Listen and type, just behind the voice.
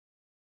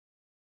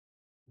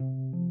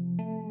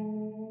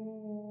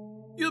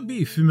You'll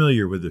be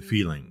familiar with the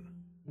feeling.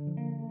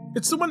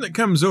 It's the one that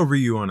comes over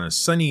you on a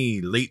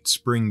sunny, late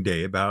spring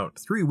day about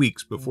 3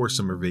 weeks before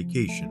summer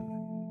vacation.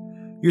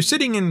 You're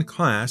sitting in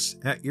class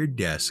at your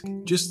desk,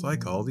 just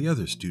like all the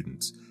other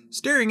students,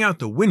 staring out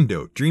the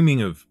window,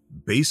 dreaming of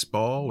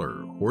baseball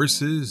or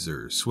horses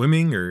or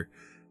swimming or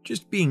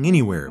just being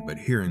anywhere but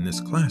here in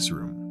this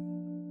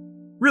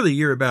classroom. Really,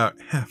 you're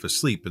about half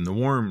asleep in the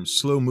warm,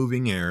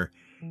 slow-moving air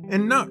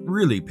and not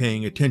really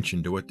paying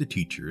attention to what the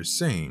teacher is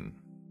saying.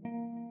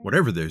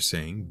 Whatever they're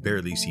saying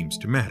barely seems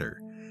to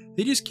matter.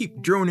 They just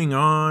keep droning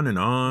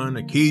on,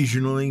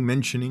 occasionally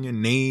mentioning a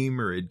name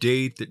or a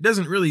date that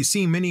doesn't really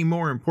seem any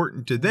more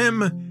important to them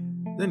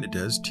than it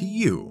does to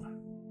you.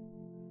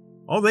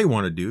 All they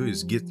want to do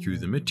is get through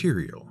the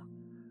material.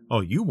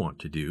 All you want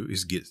to do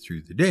is get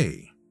through the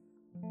day.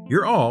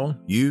 You're all,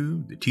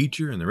 you, the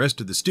teacher, and the rest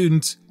of the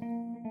students,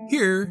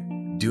 here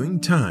doing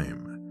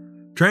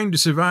time, trying to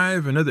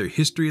survive another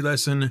history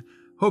lesson,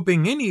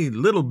 hoping any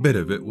little bit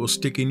of it will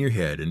stick in your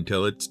head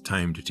until it's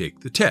time to take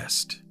the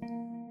test.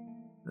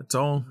 That's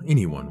all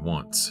anyone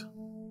wants.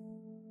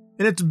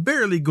 And it's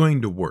barely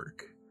going to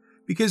work,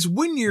 because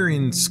when you're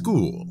in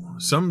school,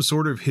 some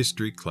sort of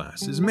history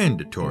class is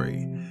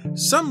mandatory.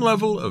 Some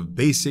level of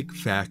basic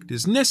fact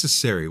is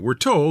necessary, we're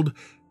told,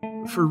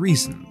 for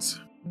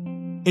reasons.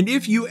 And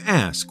if you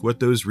ask what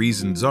those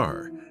reasons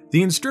are,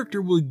 the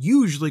instructor will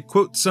usually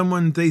quote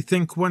someone they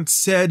think once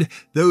said,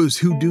 "Those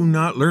who do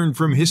not learn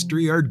from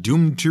history are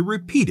doomed to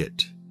repeat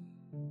it,"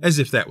 as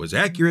if that was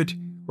accurate,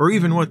 or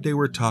even what they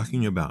were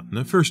talking about in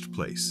the first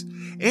place,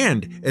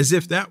 and as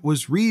if that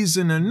was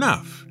reason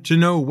enough to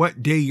know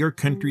what day your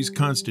country's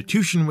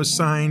constitution was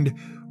signed,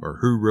 or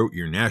who wrote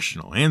your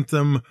national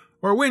anthem,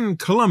 or when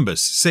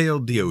Columbus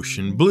sailed the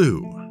ocean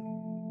blue.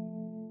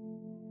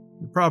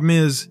 The problem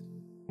is,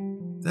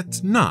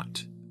 that's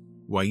not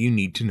why you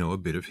need to know a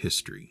bit of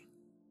history.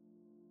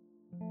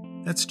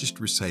 That's just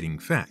reciting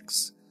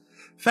facts.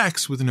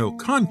 Facts with no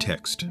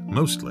context,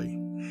 mostly.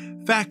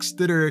 Facts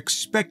that are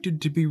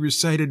expected to be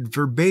recited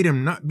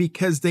verbatim not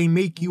because they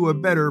make you a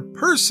better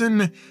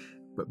person,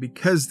 but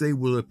because they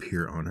will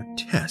appear on a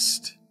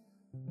test.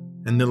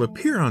 And they'll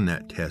appear on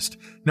that test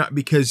not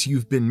because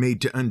you've been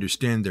made to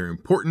understand their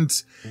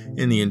importance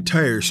and the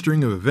entire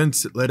string of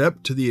events that led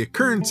up to the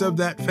occurrence of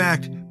that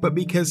fact, but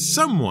because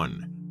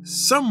someone,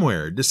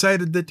 somewhere,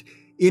 decided that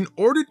in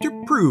order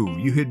to prove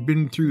you had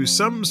been through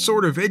some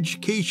sort of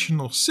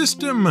educational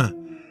system,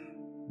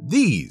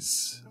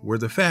 these were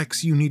the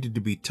facts you needed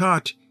to be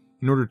taught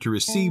in order to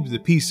receive the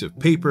piece of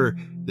paper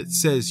that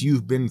says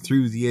you've been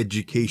through the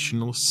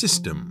educational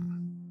system.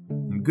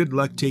 And good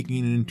luck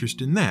taking an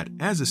interest in that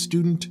as a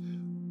student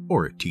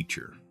or a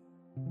teacher.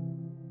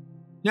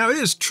 Now, it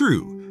is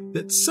true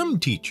that some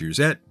teachers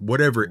at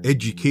whatever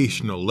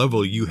educational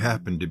level you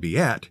happen to be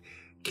at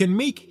can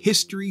make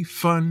history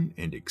fun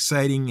and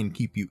exciting and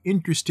keep you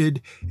interested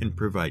and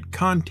provide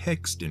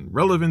context and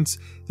relevance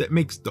that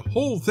makes the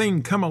whole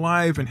thing come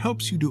alive and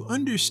helps you to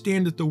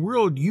understand that the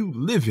world you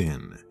live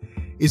in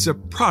is a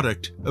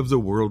product of the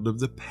world of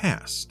the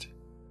past.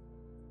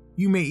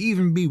 You may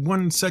even be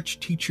one such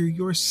teacher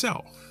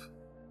yourself.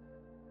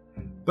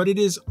 But it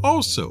is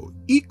also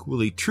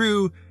equally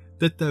true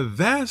that the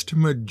vast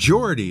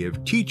majority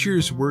of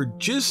teachers were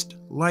just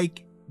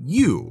like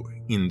you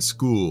in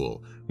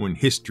school when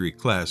history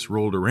class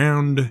rolled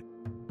around,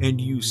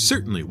 and you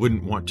certainly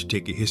wouldn't want to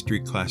take a history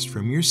class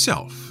from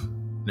yourself,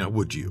 now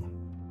would you?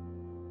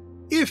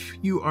 If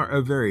you are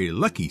a very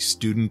lucky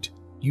student,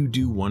 you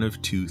do one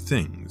of two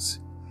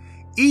things.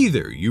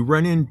 Either you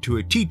run into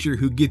a teacher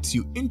who gets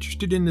you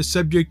interested in the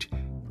subject,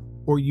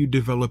 or you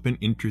develop an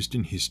interest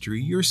in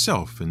history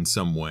yourself in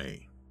some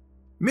way.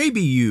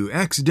 Maybe you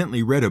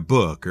accidentally read a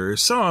book or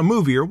saw a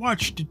movie or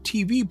watched a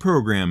TV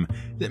program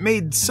that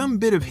made some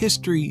bit of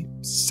history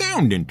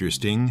sound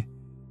interesting,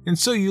 and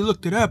so you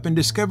looked it up and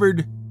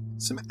discovered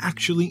some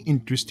actually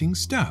interesting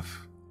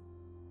stuff.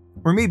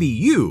 Or maybe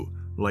you,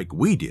 like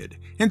we did,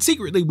 and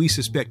secretly we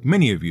suspect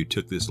many of you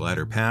took this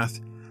latter path,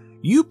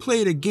 you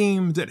played a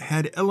game that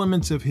had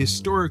elements of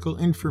historical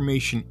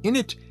information in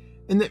it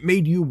and that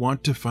made you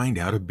want to find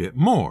out a bit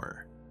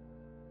more.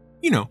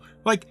 You know,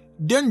 like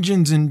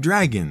Dungeons and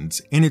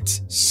Dragons in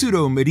its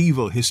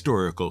pseudo-medieval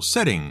historical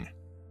setting.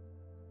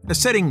 A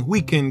setting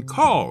we can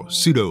call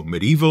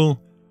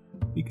pseudo-medieval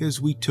because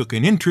we took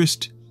an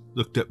interest,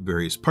 looked up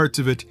various parts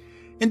of it,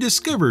 and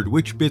discovered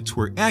which bits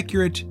were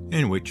accurate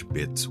and which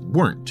bits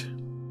weren't.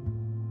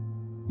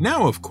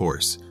 Now, of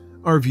course,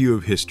 our view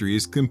of history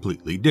is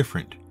completely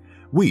different.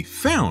 We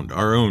found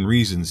our own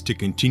reasons to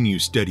continue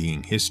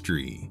studying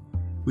history.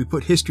 We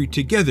put history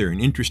together in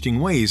interesting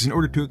ways in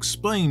order to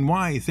explain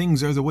why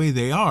things are the way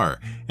they are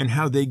and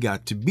how they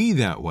got to be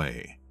that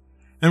way.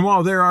 And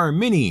while there are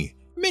many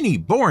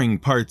boring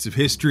parts of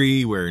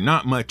history where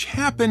not much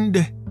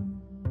happened,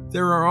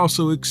 there are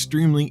also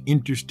extremely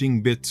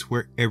interesting bits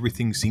where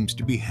everything seems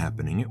to be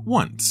happening at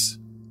once.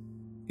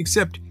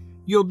 Except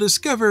you'll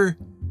discover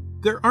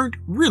there aren't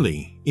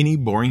really any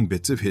boring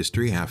bits of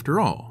history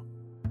after all.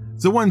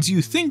 The ones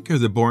you think are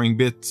the boring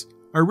bits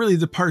are really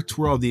the parts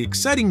where all the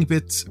exciting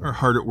bits are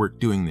hard at work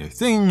doing their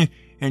thing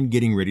and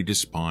getting ready to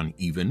spawn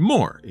even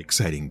more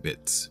exciting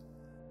bits.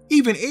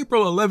 Even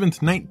April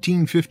 11th,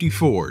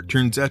 1954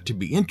 turns out to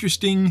be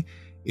interesting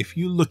if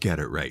you look at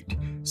it right,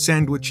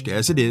 sandwiched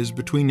as it is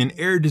between an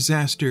air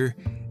disaster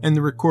and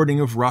the recording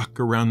of Rock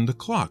Around the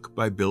Clock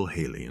by Bill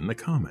Haley and the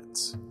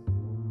Comets.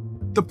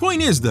 The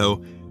point is,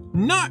 though,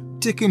 not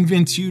to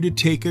convince you to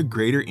take a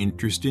greater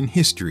interest in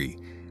history.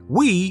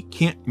 We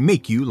can't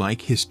make you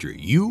like history.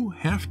 You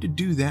have to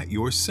do that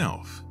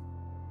yourself.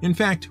 In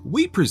fact,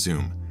 we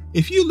presume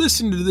if you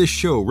listen to this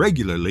show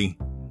regularly,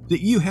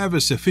 that you have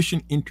a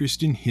sufficient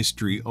interest in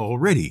history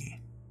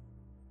already.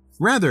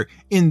 Rather,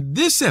 in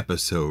this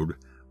episode,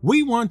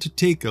 we want to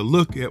take a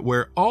look at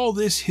where all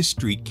this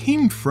history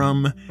came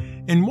from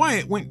and why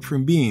it went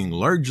from being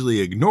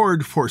largely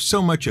ignored for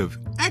so much of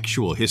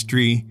actual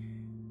history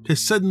to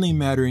suddenly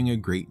mattering a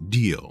great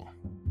deal.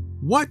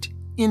 What,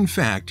 in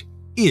fact,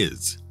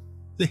 is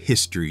the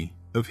history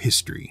of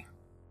history?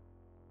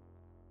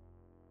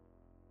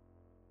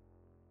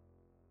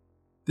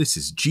 This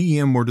is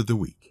GM Word of the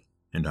Week,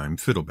 and I'm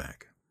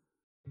Fiddleback.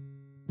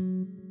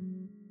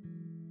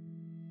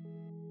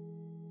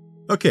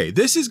 Okay,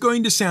 this is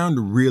going to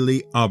sound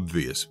really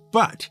obvious,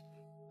 but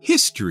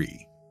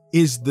history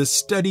is the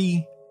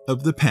study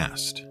of the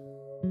past.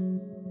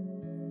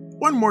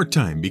 One more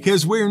time,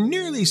 because we're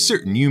nearly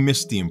certain you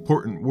missed the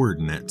important word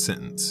in that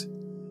sentence.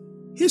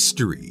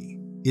 History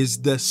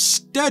is the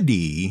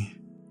study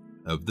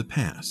of the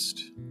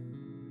past.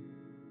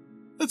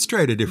 Let's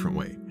try it a different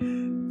way.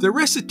 The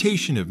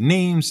recitation of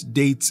names,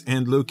 dates,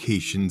 and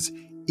locations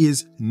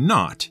is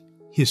not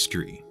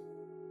history.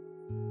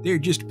 They're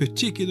just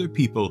particular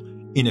people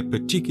in a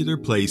particular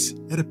place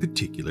at a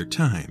particular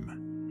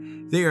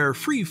time. They are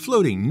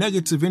free-floating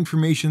nuggets of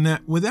information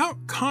that,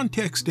 without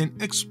context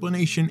and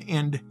explanation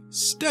and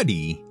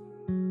study,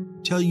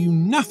 tell you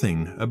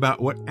nothing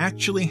about what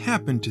actually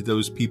happened to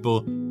those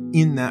people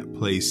in that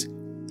place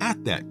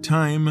at that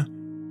time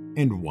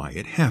and why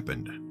it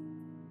happened.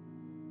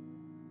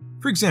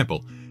 For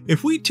example,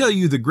 if we tell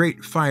you the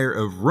Great Fire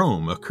of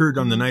Rome occurred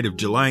on the night of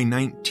July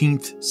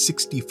 19th,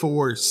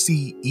 64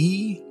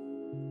 CE,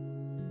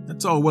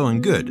 that's all well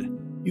and good.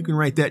 You can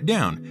write that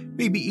down,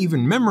 maybe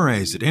even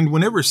memorize it, and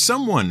whenever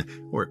someone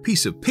or a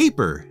piece of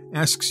paper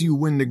asks you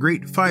when the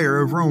Great Fire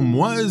of Rome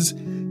was,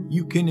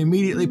 you can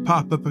immediately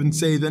pop up and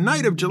say the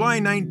night of July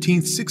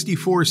 19th,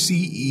 64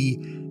 CE,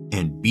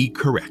 and be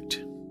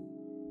correct.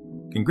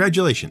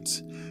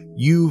 Congratulations,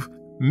 you've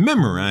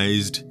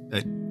memorized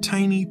a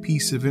tiny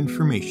piece of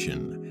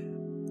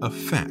information, a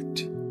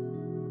fact.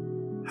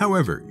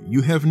 However,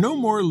 you have no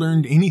more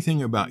learned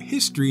anything about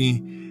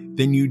history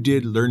than you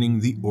did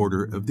learning the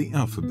order of the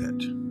alphabet.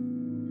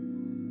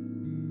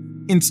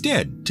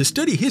 Instead, to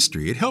study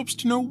history, it helps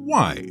to know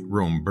why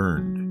Rome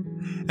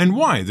burned, and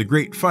why the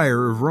Great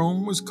Fire of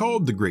Rome was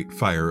called the Great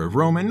Fire of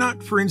Rome, and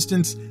not, for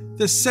instance,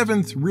 the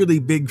seventh really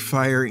big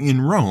fire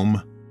in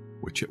Rome,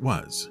 which it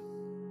was.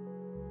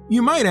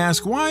 You might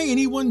ask why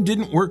anyone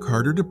didn't work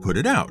harder to put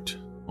it out,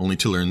 only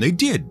to learn they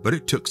did, but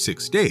it took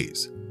 6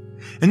 days.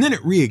 And then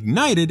it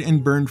reignited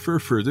and burned for a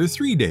further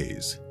 3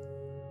 days.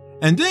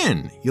 And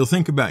then you'll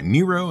think about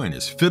Nero and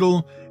his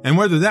fiddle, and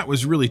whether that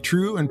was really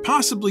true, and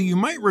possibly you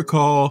might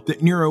recall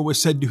that Nero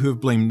was said to have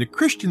blamed the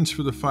Christians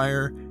for the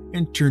fire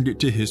and turned it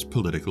to his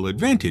political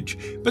advantage.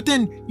 But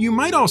then you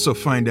might also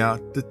find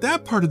out that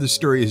that part of the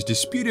story is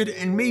disputed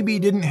and maybe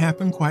didn't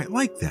happen quite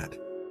like that.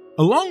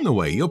 Along the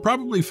way, you'll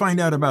probably find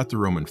out about the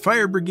Roman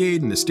fire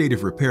brigade and the state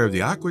of repair of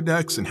the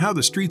aqueducts, and how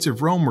the streets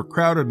of Rome were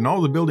crowded and all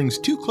the buildings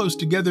too close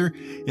together,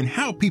 and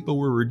how people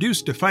were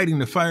reduced to fighting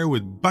the fire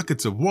with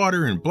buckets of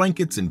water and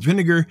blankets and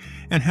vinegar,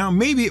 and how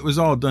maybe it was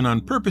all done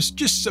on purpose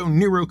just so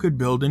Nero could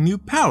build a new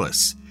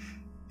palace.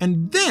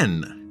 And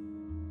then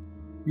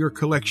your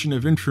collection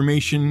of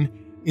information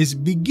is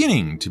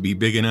beginning to be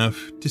big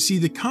enough to see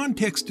the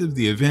context of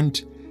the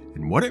event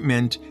and what it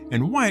meant,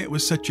 and why it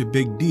was such a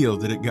big deal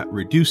that it got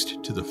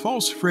reduced to the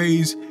false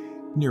phrase,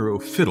 Nero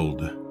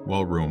fiddled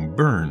while Rome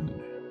burned.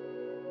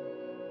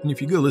 And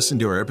if you go listen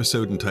to our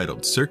episode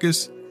entitled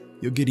Circus,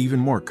 you'll get even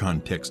more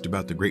context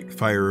about the Great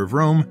Fire of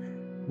Rome,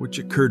 which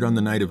occurred on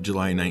the night of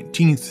July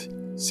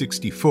 19th,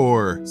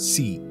 64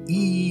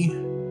 CE,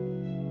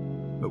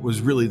 but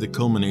was really the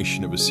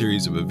culmination of a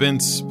series of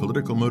events,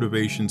 political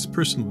motivations,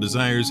 personal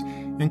desires,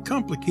 and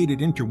complicated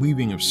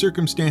interweaving of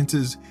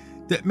circumstances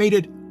that made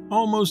it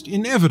almost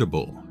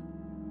inevitable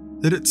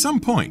that at some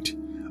point,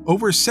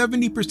 over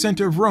 70%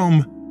 of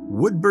Rome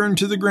would burn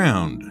to the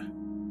ground,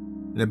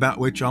 and about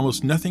which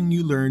almost nothing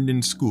you learned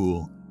in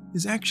school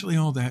is actually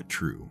all that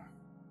true.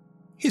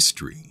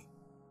 History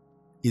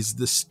is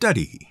the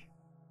study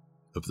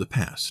of the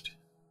past.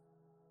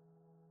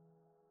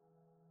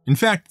 In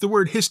fact, the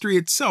word history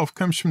itself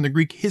comes from the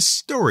Greek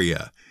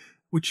historia,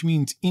 which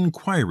means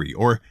inquiry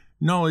or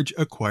knowledge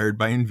acquired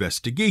by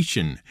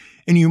investigation,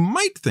 and you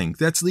might think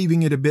that's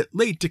leaving it a bit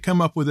late to come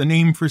up with a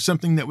name for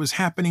something that was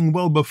happening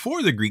well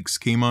before the Greeks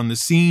came on the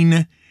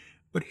scene.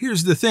 But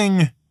here's the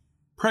thing,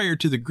 prior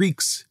to the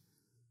Greeks,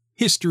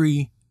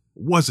 history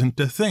wasn't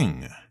a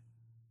thing.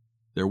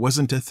 there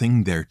wasn't a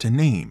thing there to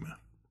name.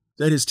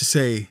 That is to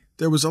say,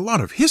 there was a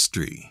lot of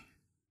history,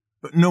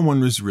 but no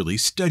one was really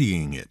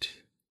studying it.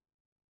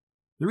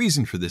 The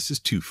reason for this is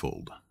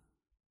twofold.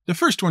 The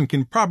first one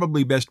can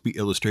probably best be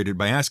illustrated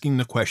by asking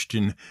the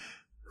question,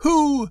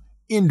 who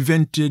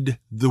invented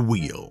the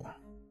wheel?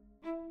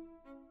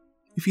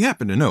 If you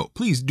happen to know,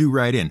 please do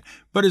write in,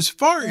 but as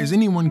far as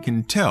anyone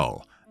can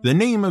tell, the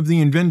name of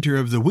the inventor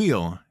of the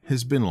wheel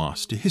has been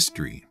lost to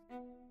history.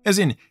 As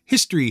in,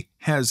 history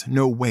has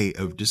no way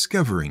of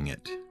discovering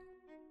it.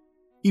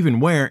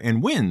 Even where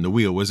and when the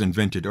wheel was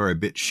invented are a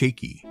bit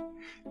shaky.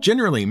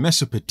 Generally,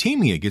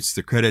 Mesopotamia gets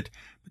the credit,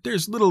 but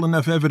there's little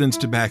enough evidence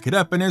to back it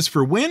up, and as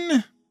for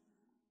when?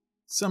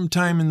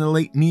 Sometime in the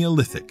late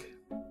Neolithic.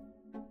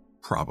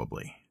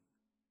 Probably.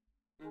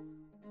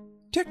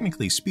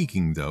 Technically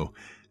speaking, though,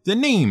 the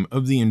name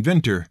of the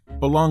inventor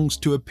belongs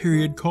to a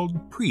period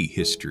called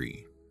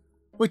prehistory,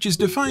 which is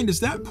defined as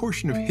that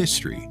portion of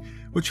history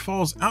which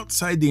falls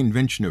outside the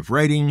invention of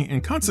writing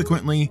and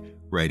consequently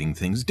writing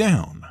things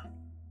down.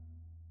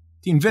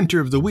 The inventor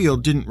of the wheel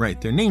didn't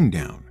write their name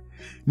down.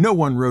 No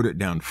one wrote it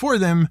down for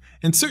them,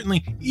 and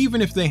certainly,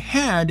 even if they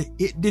had,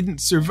 it didn't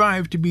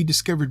survive to be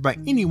discovered by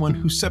anyone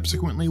who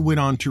subsequently went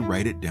on to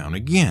write it down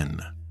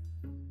again.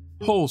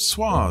 Whole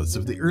swaths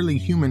of the early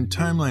human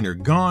timeline are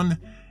gone,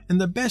 and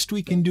the best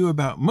we can do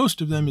about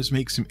most of them is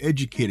make some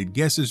educated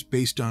guesses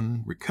based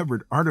on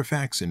recovered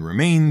artifacts and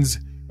remains,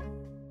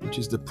 which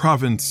is the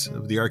province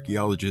of the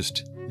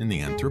archaeologist and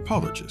the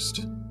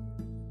anthropologist.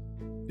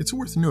 It's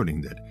worth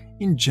noting that,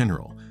 in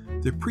general,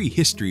 the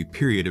prehistory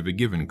period of a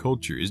given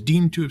culture is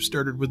deemed to have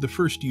started with the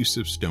first use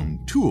of stone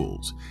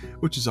tools,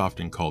 which is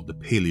often called the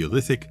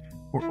Paleolithic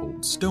or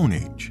Old Stone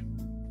Age.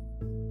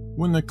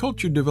 When the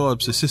culture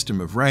develops a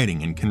system of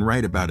writing and can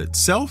write about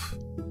itself,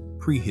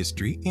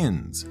 prehistory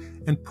ends,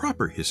 and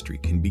proper history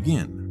can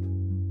begin.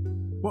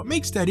 What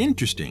makes that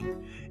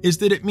interesting is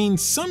that it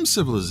means some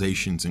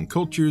civilizations and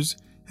cultures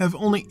have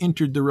only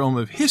entered the realm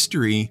of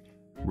history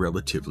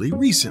relatively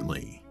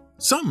recently.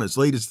 Some as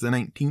late as the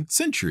 19th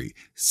century,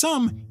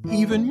 some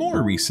even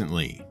more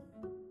recently.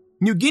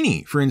 New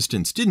Guinea, for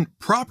instance, didn't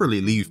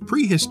properly leave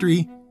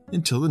prehistory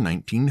until the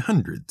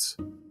 1900s.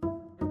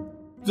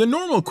 The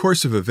normal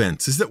course of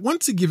events is that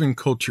once a given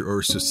culture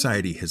or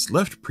society has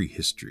left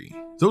prehistory,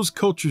 those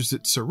cultures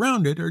that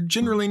surround it are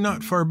generally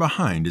not far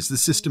behind as the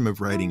system of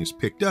writing is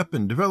picked up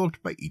and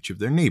developed by each of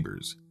their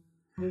neighbors.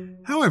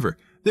 However,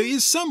 there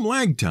is some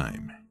lag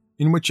time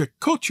in which a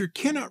culture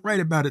cannot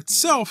write about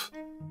itself,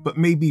 but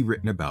may be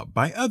written about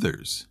by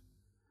others.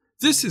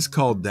 This is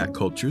called that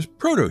culture's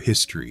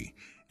proto-history,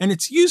 and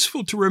it's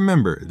useful to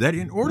remember that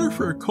in order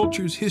for a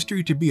culture's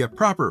history to be a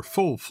proper,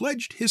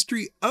 full-fledged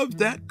history of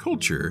that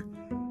culture,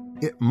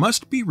 it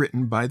must be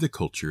written by the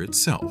culture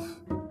itself.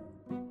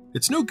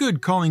 It's no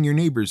good calling your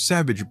neighbors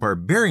savage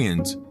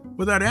barbarians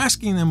without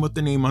asking them what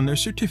the name on their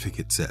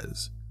certificate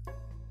says.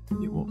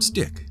 It won't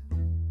stick.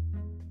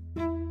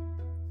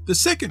 The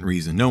second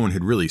reason no one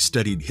had really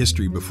studied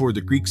history before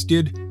the Greeks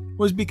did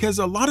was because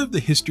a lot of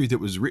the history that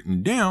was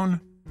written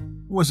down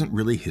wasn't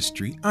really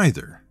history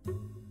either.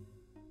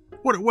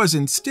 What it was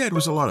instead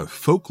was a lot of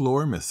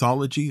folklore,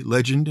 mythology,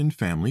 legend, and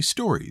family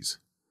stories.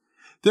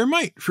 There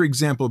might, for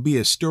example, be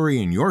a story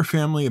in your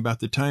family about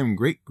the time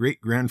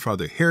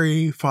great-great-grandfather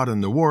Harry fought in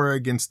the war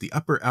against the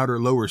Upper Outer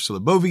Lower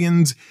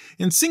Slavovians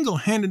and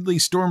single-handedly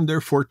stormed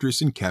their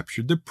fortress and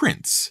captured the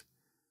prince.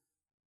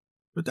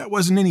 But that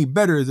wasn't any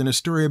better than a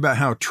story about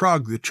how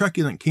Trog the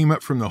Truculent came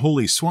up from the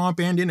Holy Swamp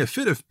and, in a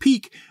fit of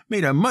pique,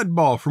 made a mud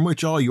ball from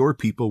which all your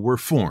people were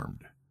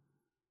formed.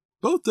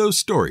 Both those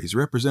stories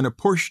represent a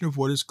portion of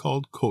what is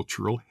called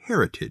cultural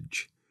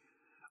heritage.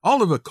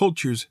 All of a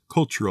culture's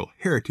cultural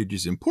heritage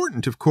is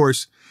important, of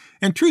course,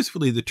 and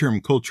truthfully the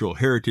term cultural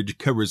heritage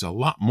covers a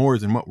lot more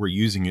than what we're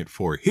using it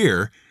for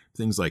here,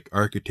 things like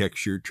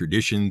architecture,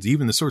 traditions,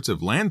 even the sorts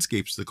of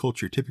landscapes the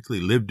culture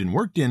typically lived and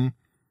worked in.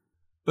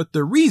 But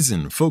the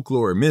reason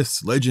folklore,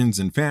 myths, legends,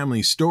 and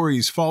family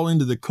stories fall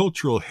into the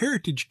cultural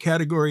heritage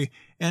category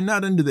and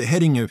not under the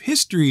heading of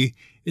history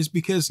is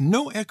because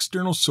no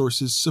external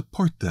sources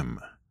support them.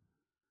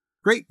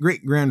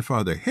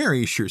 Great-great-grandfather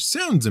Harry sure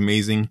sounds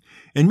amazing,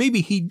 and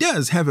maybe he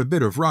does have a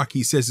bit of rock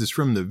he says is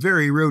from the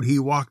very road he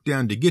walked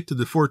down to get to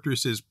the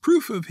fortress as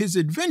proof of his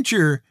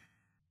adventure.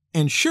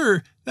 And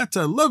sure, that's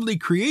a lovely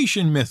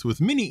creation myth with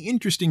many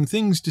interesting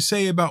things to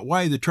say about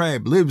why the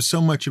tribe lives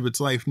so much of its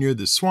life near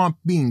the swamp,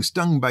 being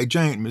stung by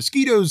giant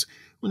mosquitoes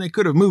when they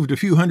could have moved a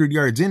few hundred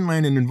yards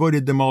inland and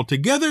avoided them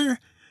altogether.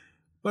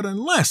 But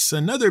unless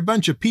another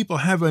bunch of people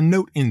have a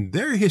note in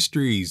their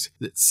histories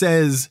that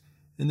says,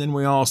 and then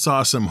we all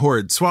saw some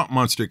horrid swamp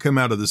monster come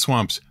out of the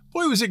swamps.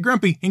 Boy, was it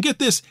grumpy, and get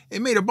this,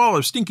 it made a ball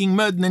of stinking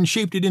mud and then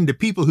shaped it into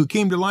people who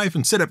came to life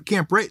and set up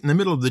camp right in the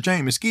middle of the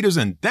giant mosquitoes,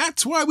 and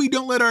that's why we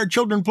don't let our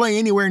children play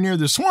anywhere near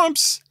the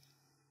swamps.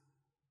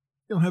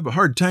 You'll have a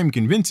hard time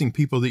convincing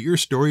people that your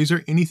stories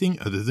are anything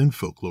other than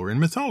folklore and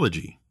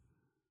mythology.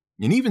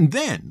 And even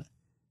then,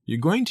 you're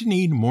going to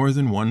need more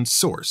than one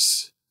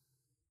source.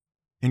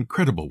 And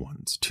credible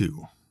ones,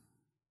 too.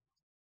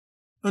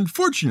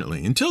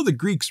 Unfortunately, until the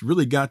Greeks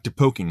really got to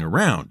poking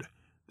around,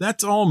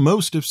 that's all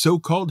most of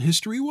so-called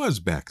history was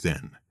back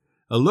then.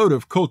 A load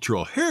of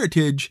cultural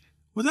heritage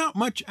without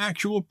much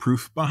actual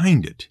proof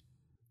behind it.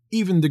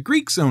 Even the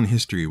Greeks' own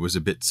history was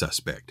a bit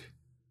suspect.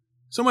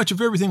 So much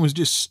of everything was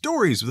just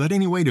stories without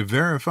any way to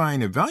verify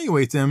and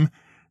evaluate them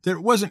that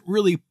it wasn't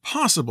really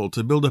possible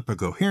to build up a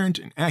coherent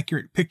and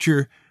accurate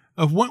picture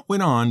of what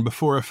went on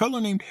before a fellow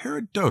named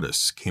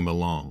Herodotus came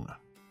along.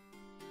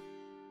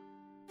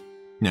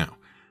 Now,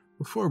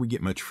 before we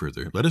get much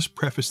further, let us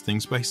preface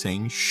things by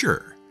saying,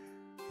 sure,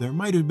 there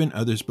might have been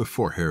others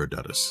before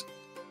Herodotus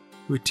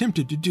who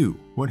attempted to do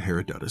what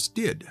Herodotus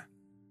did.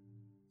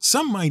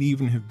 Some might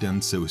even have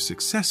done so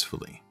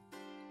successfully.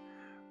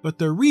 But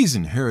the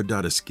reason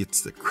Herodotus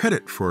gets the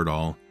credit for it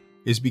all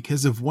is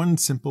because of one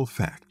simple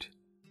fact.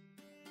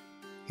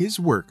 His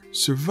work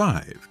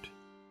survived,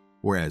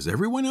 whereas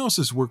everyone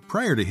else's work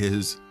prior to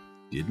his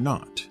did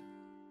not.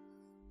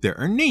 There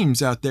are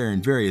names out there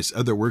in various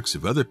other works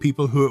of other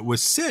people who it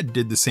was said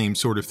did the same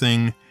sort of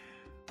thing,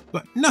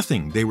 but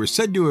nothing they were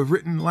said to have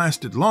written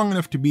lasted long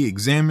enough to be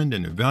examined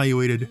and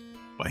evaluated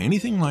by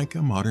anything like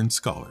a modern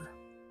scholar.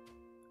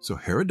 So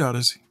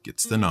Herodotus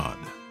gets the nod.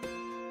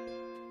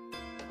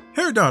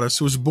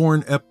 Herodotus was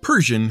born a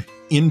Persian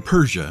in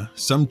Persia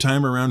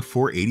sometime around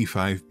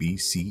 485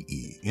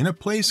 BCE in a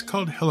place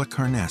called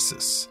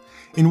Halicarnassus,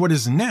 in what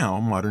is now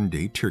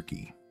modern-day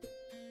Turkey.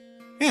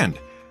 And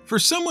for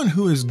someone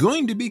who is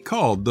going to be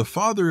called the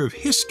father of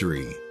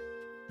history,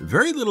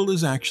 very little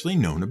is actually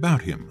known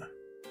about him.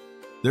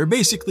 There are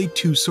basically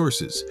two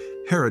sources: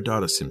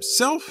 Herodotus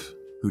himself,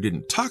 who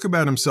didn't talk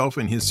about himself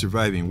in his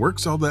surviving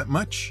works all that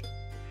much,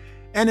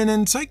 and an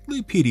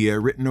encyclopedia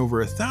written over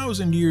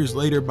 1,000 years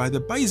later by the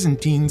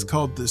Byzantines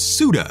called the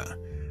Suda,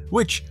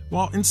 which,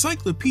 while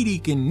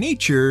encyclopedic in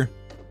nature,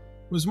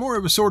 was more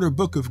of a sort of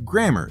book of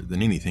grammar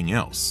than anything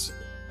else.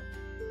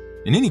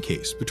 In any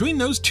case, between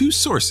those two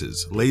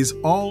sources lays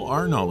all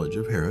our knowledge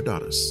of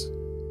Herodotus.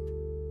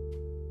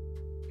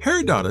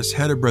 Herodotus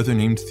had a brother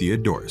named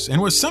Theodorus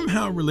and was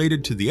somehow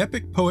related to the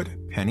epic poet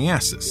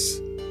Panyasis.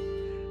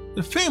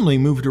 The family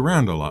moved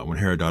around a lot when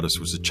Herodotus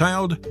was a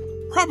child,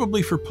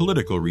 probably for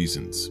political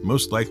reasons,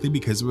 most likely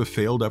because of a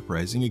failed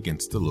uprising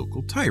against the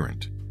local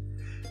tyrant.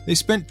 They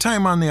spent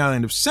time on the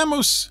island of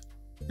Samos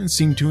and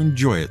seemed to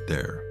enjoy it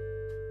there.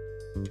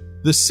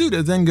 The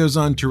Suda then goes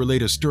on to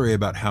relate a story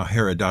about how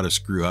Herodotus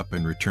grew up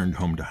and returned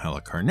home to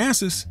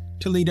Halicarnassus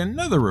to lead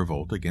another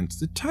revolt against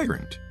the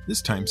tyrant,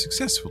 this time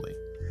successfully.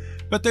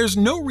 But there's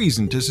no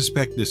reason to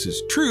suspect this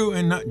is true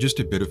and not just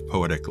a bit of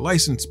poetic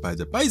license by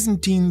the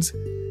Byzantines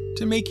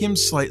to make him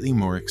slightly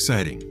more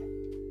exciting.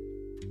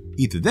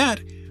 Either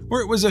that,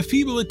 or it was a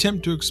feeble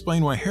attempt to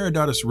explain why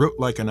Herodotus wrote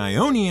like an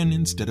Ionian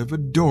instead of a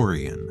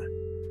Dorian,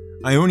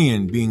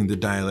 Ionian being the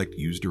dialect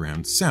used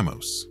around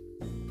Samos.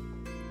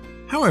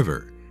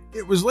 However,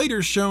 it was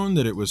later shown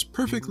that it was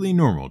perfectly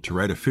normal to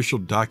write official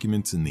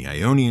documents in the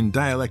Ionian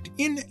dialect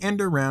in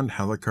and around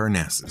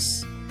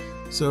Halicarnassus,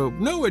 so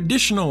no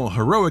additional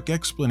heroic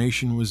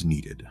explanation was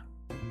needed.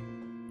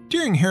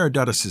 During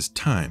Herodotus'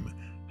 time,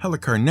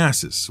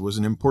 Halicarnassus was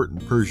an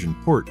important Persian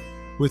port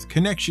with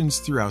connections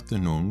throughout the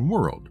known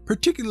world,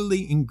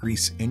 particularly in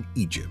Greece and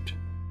Egypt.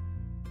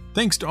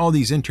 Thanks to all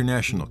these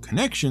international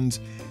connections,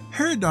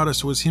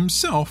 Herodotus was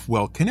himself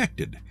well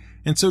connected,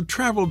 and so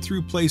traveled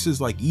through places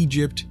like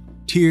Egypt,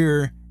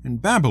 Tyre,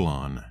 and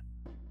Babylon,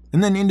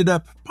 and then ended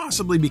up,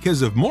 possibly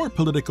because of more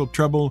political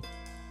trouble,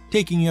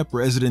 taking up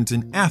residence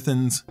in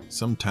Athens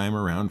sometime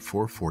around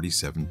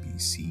 447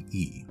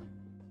 BCE.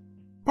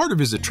 Part of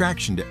his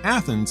attraction to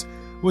Athens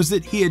was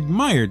that he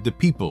admired the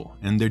people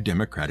and their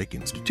democratic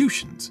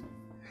institutions.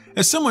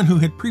 As someone who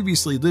had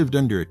previously lived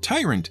under a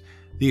tyrant,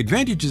 the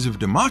advantages of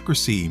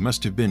democracy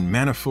must have been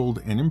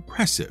manifold and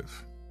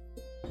impressive.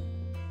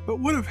 But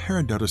what of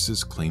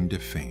Herodotus' claim to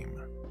fame?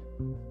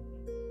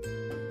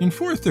 In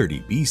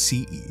 430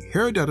 BCE,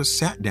 Herodotus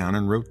sat down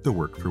and wrote the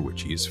work for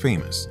which he is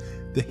famous,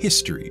 the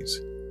Histories.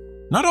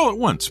 Not all at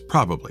once,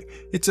 probably.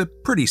 It's a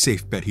pretty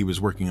safe bet he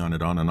was working on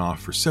it on and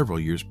off for several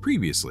years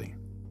previously.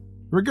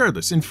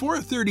 Regardless, in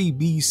 430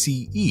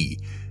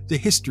 BCE, the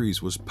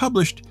Histories was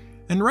published,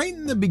 and right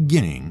in the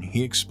beginning,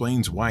 he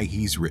explains why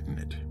he's written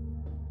it.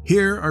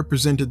 Here are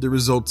presented the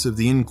results of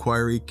the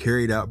inquiry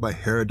carried out by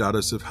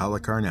Herodotus of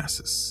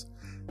Halicarnassus.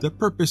 The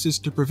purpose is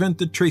to prevent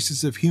the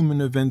traces of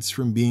human events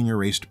from being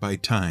erased by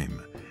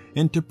time,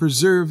 and to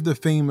preserve the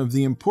fame of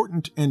the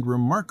important and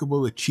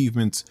remarkable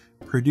achievements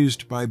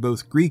produced by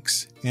both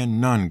Greeks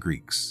and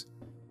non-Greeks.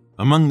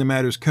 Among the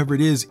matters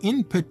covered is,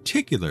 in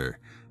particular,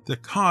 the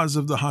cause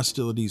of the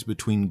hostilities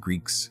between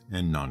Greeks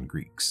and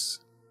non-Greeks.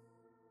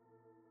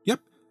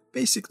 Yep,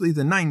 basically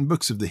the 9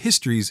 books of the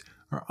Histories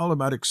are all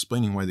about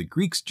explaining why the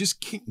Greeks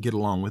just can't get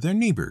along with their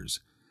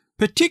neighbors.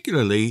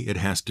 Particularly, it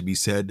has to be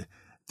said,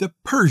 the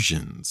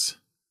Persians,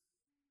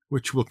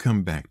 which we'll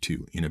come back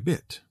to in a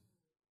bit.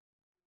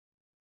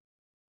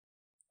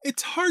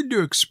 It's hard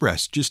to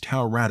express just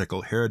how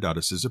radical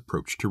Herodotus'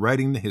 approach to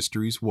writing the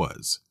Histories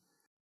was.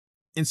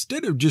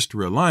 Instead of just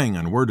relying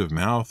on word of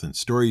mouth and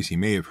stories he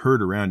may have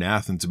heard around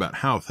Athens about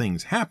how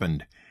things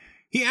happened,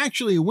 he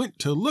actually went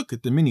to look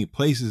at the many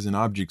places and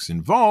objects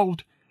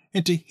involved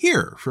and to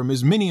hear from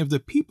as many of the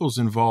peoples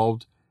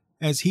involved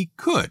as he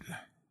could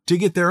to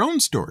get their own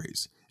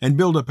stories and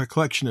build up a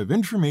collection of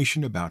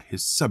information about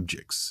his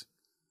subjects.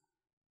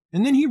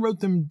 And then he wrote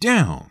them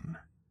down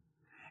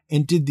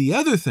and did the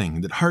other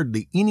thing that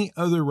hardly any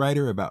other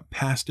writer about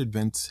past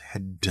events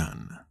had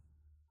done.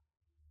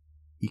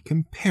 He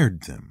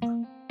compared them.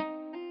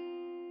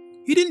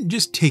 He didn't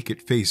just take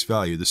at face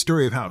value the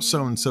story of how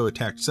so-and-so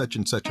attacked such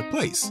and such a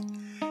place.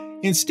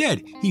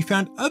 Instead, he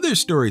found other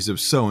stories of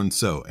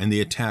so-and-so and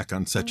the attack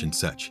on such and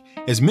such,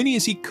 as many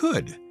as he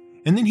could,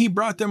 and then he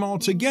brought them all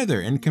together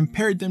and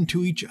compared them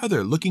to each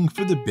other, looking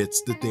for the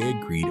bits that they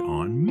agreed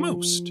on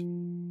most.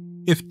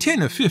 If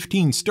 10 of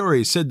 15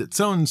 stories said that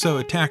so-and-so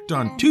attacked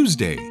on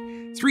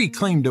Tuesday, 3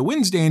 claimed a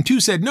Wednesday and 2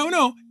 said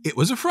no, it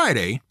was a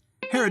Friday,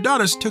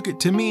 Herodotus took it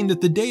to mean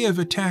that the day of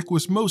attack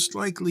was most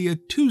likely a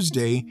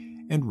Tuesday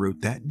and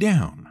wrote that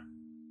down.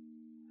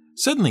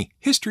 Suddenly,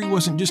 history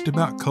wasn't just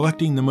about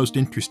collecting the most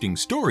interesting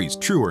stories,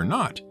 true or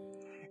not.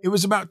 It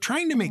was about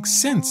trying to make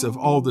sense of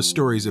all the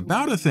stories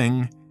about a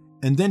thing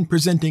and then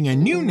presenting a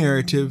new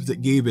narrative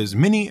that gave as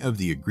many of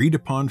the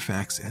agreed-upon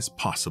facts as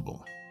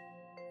possible.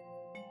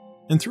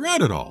 And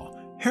throughout it all,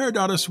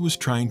 Herodotus was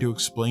trying to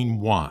explain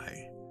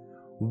why.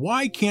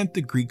 Why can't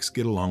the Greeks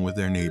get along with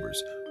their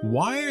neighbors?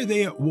 Why are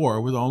they at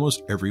war with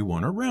almost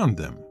everyone around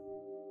them?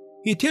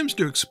 He attempts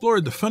to explore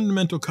the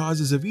fundamental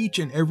causes of each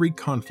and every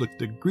conflict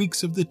the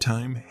Greeks of the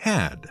time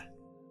had.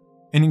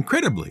 And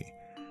incredibly,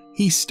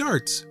 he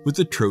starts with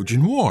the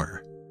Trojan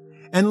War,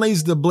 and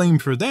lays the blame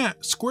for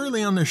that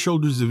squarely on the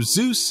shoulders of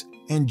Zeus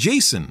and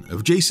Jason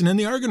of Jason and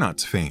the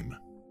Argonauts fame.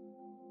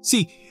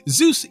 See,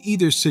 Zeus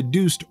either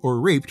seduced or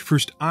raped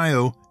first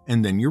Io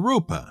and then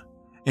Europa.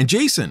 And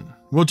Jason,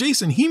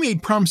 he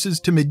made promises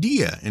to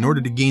Medea in order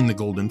to gain the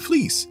Golden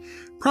Fleece,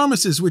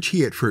 promises which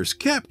he at first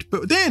kept,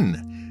 but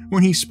then,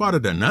 when he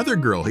spotted another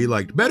girl he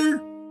liked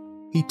better,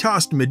 he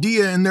tossed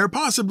Medea and their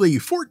possibly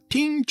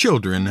 14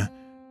 children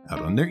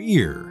out on their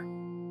ear.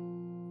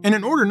 And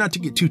in order not to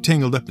get too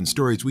tangled up in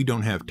stories we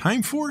don't have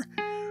time for,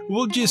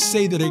 we'll just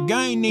say that a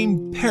guy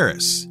named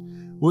Paris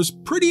was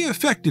pretty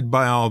affected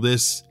by all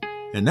this,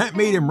 and that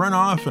made him run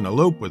off and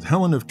elope with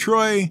Helen of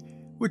Troy,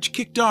 which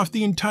kicked off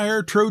the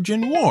entire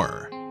Trojan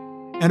War,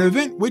 an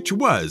event which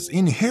was,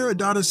 in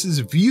Herodotus's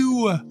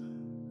view,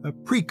 a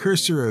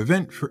precursor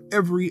event for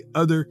every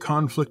other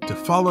conflict to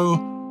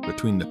follow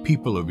between the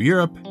people of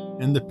Europe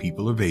and the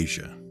people of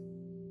Asia.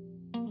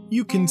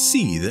 You can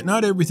see that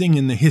not everything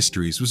in the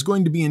histories was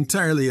going to be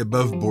entirely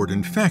above board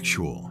and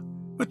factual,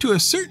 but to a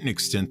certain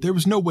extent there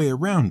was no way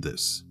around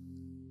this.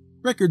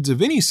 Records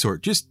of any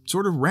sort just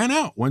sort of ran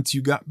out once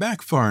you got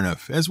back far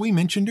enough, as we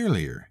mentioned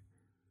earlier.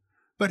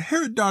 But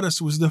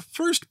Herodotus was the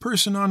first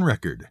person on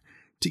record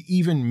to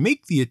even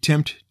make the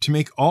attempt to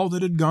make all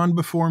that had gone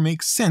before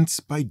make sense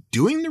by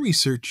doing the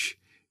research,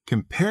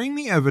 comparing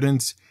the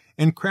evidence,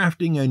 and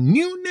crafting a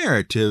new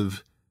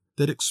narrative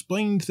that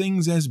explained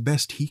things as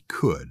best he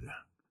could.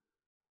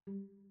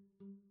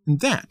 And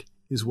that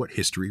is what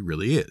history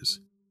really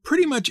is.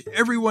 Pretty much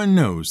everyone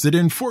knows that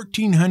in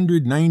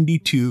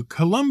 1492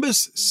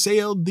 Columbus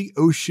sailed the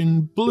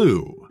ocean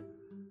blue,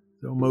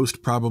 though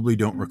most probably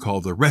don't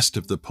recall the rest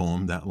of the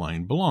poem that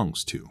line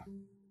belongs to.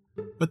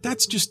 But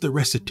that's just the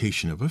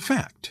recitation of a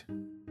fact.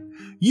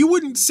 You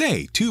wouldn't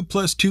say 2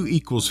 + 2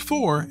 =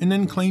 4 and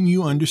then claim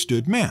you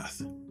understood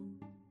math.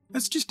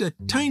 That's just a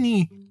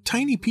tiny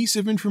piece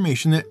of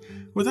information that,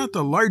 without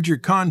the larger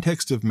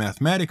context of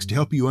mathematics to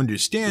help you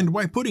understand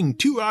why putting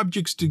 2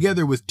 objects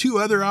together with 2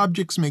 other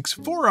objects makes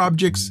 4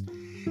 objects,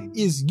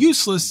 is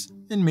useless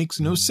and makes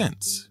no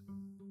sense.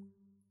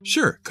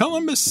 Sure,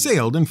 Columbus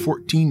sailed in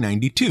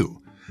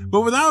 1492,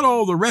 but without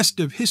all the rest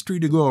of history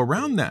to go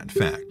around that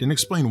fact and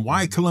explain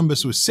why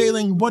Columbus was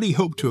sailing, what he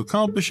hoped to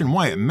accomplish, and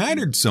why it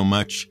mattered so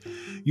much,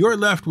 you're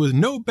left with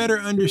no better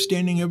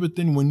understanding of it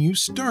than when you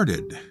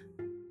started.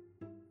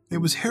 It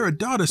was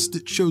Herodotus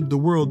that showed the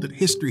world that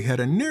history had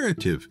a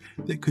narrative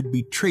that could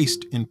be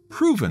traced and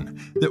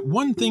proven, that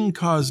one thing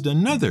caused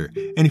another,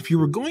 and if you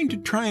were going to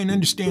try and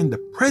understand the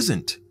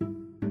present,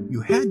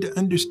 you had to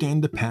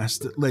understand the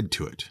past that led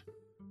to it.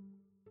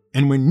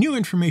 And when new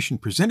information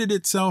presented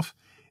itself,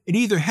 it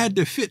either had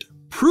to fit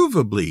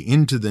provably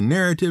into the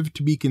narrative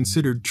to be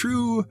considered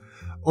true,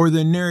 or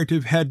the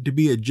narrative had to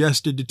be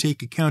adjusted to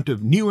take account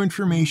of new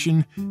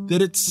information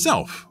that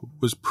itself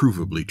was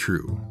provably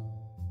true.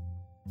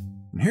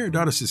 In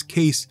Herodotus'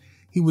 case,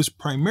 he was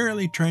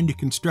primarily trying to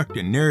construct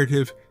a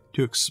narrative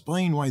to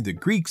explain why the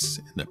Greeks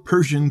and the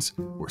Persians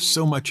were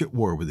so much at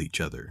war with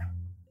each other.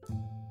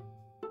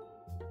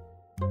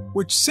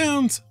 Which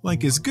sounds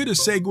like as good a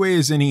segue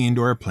as any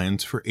into our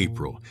plans for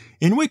April,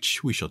 in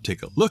which we shall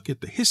take a look at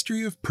the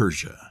history of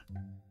Persia,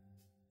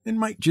 and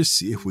might just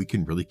see if we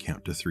can really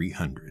count to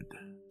 300.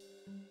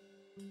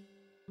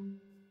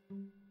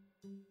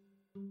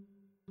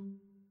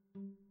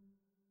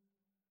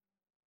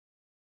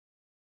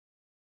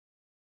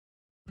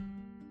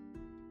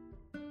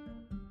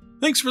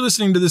 Thanks for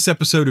listening to this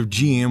episode of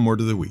GM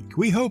Word of the Week.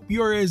 We hope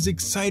you're as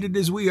excited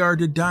as we are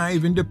to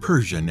dive into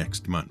Persia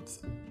next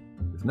month.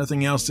 If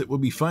nothing else, it will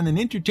be fun and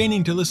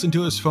entertaining to listen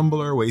to us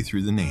fumble our way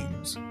through the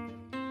names.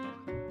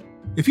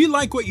 If you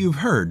like what you've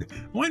heard,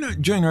 why not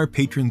join our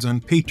patrons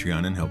on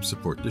Patreon and help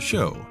support the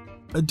show?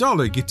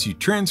 $1 gets you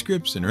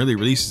transcripts and early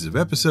releases of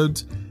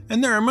episodes,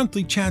 and there are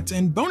monthly chats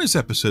and bonus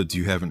episodes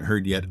you haven't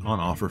heard yet on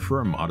offer for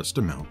a modest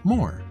amount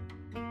more.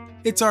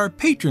 It's our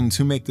patrons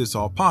who make this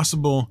all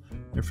possible,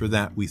 and for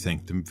that we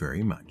thank them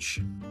very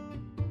much.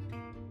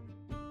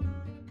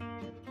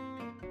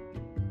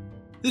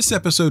 This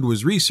episode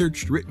was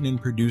researched, written,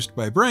 and produced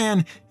by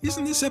Brian.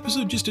 Isn't this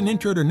episode just an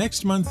intro to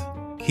next month?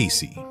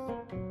 Casey.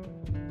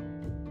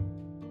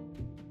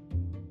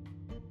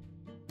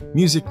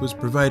 Music was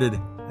provided,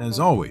 as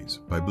always,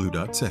 by Blue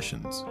Dot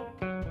Sessions.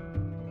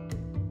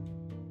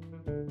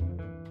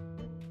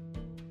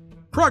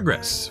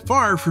 Progress,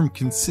 far from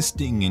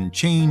consisting in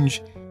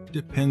change,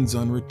 depends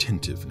on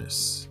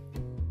retentiveness.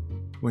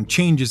 When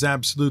change is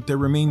absolute, there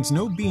remains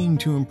no being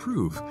to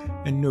improve,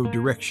 and no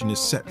direction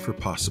is set for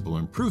possible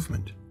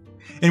improvement.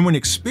 And when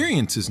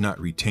experience is not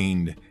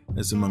retained,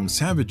 as among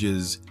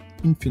savages,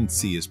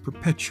 infancy is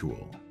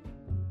perpetual.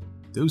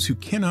 Those who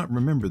cannot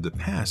remember the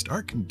past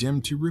are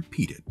condemned to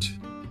repeat it.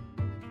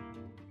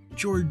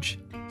 George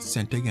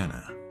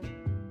Santayana.